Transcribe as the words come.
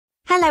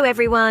Hello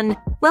everyone,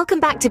 welcome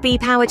back to Be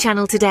Power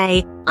channel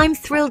today. I'm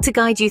thrilled to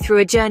guide you through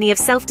a journey of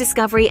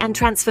self-discovery and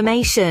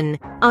transformation.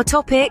 Our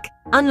topic,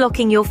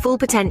 unlocking your full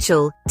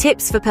potential,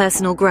 tips for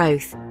personal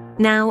growth.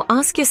 Now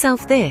ask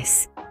yourself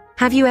this,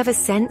 have you ever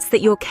sensed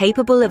that you're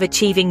capable of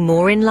achieving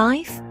more in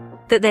life?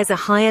 That there's a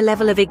higher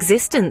level of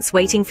existence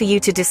waiting for you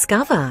to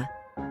discover?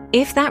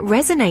 If that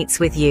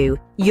resonates with you,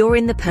 you're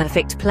in the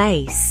perfect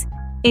place.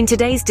 In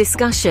today's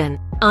discussion,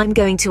 I'm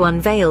going to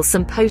unveil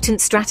some potent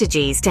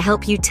strategies to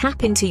help you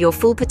tap into your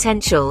full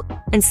potential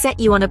and set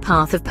you on a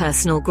path of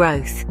personal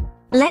growth.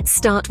 Let's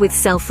start with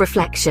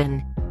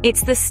self-reflection.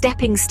 It's the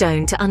stepping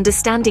stone to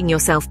understanding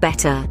yourself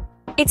better.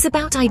 It's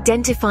about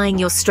identifying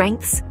your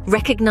strengths,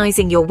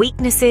 recognizing your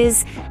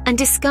weaknesses, and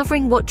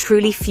discovering what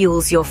truly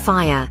fuels your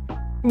fire.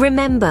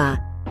 Remember,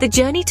 the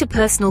journey to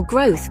personal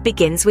growth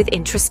begins with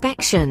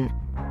introspection.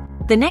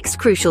 The next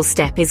crucial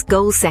step is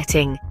goal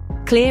setting.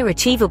 Clear,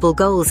 achievable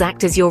goals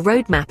act as your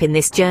roadmap in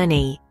this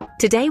journey.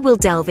 Today we'll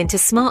delve into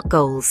SMART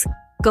goals.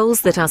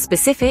 Goals that are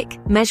specific,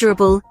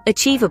 measurable,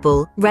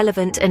 achievable,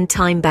 relevant, and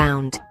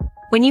time-bound.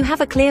 When you have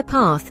a clear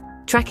path,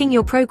 tracking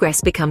your progress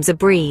becomes a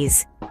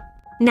breeze.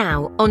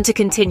 Now, on to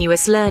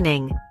continuous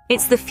learning.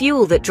 It's the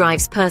fuel that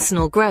drives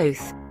personal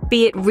growth.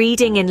 Be it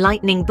reading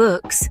enlightening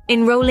books,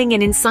 enrolling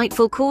in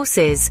insightful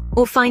courses,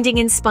 or finding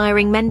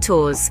inspiring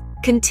mentors,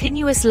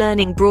 continuous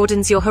learning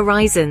broadens your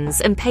horizons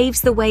and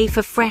paves the way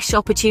for fresh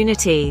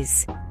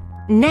opportunities.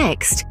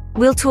 Next,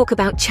 we'll talk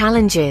about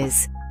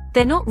challenges.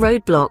 They're not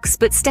roadblocks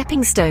but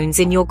stepping stones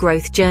in your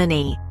growth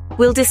journey.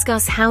 We'll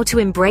discuss how to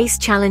embrace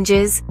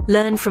challenges,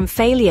 learn from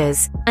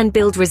failures, and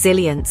build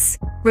resilience.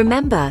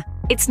 Remember,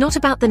 it's not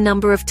about the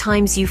number of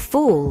times you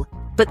fall,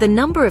 but the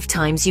number of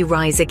times you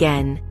rise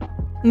again.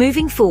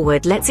 Moving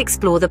forward, let's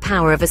explore the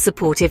power of a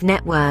supportive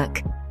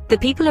network. The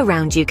people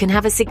around you can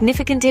have a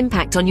significant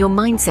impact on your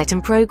mindset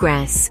and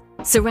progress.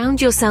 Surround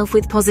yourself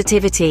with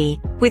positivity,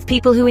 with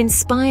people who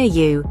inspire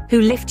you, who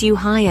lift you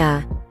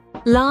higher.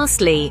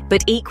 Lastly,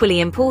 but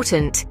equally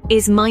important,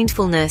 is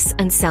mindfulness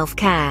and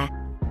self-care.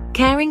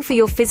 Caring for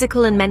your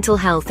physical and mental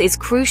health is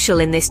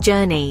crucial in this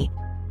journey.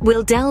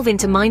 We'll delve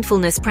into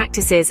mindfulness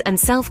practices and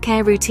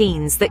self-care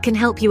routines that can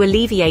help you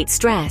alleviate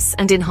stress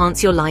and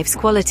enhance your life's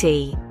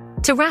quality.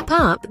 To wrap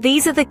up,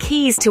 these are the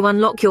keys to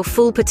unlock your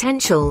full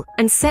potential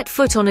and set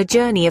foot on a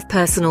journey of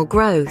personal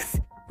growth.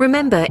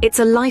 Remember, it's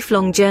a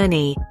lifelong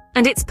journey,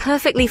 and it's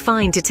perfectly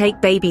fine to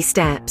take baby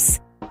steps.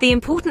 The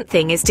important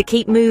thing is to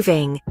keep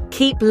moving,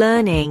 keep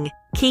learning,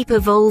 keep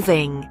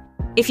evolving.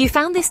 If you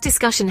found this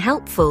discussion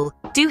helpful,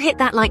 do hit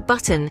that like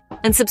button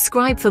and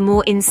subscribe for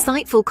more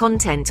insightful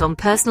content on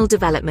personal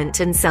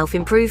development and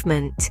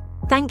self-improvement.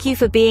 Thank you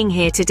for being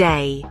here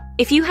today.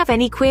 If you have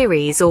any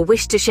queries or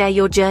wish to share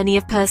your journey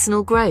of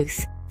personal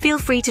growth, feel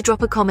free to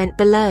drop a comment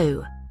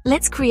below.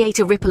 Let's create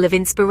a ripple of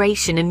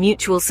inspiration and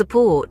mutual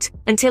support.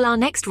 Until our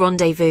next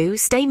rendezvous,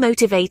 stay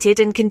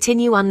motivated and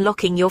continue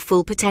unlocking your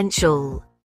full potential.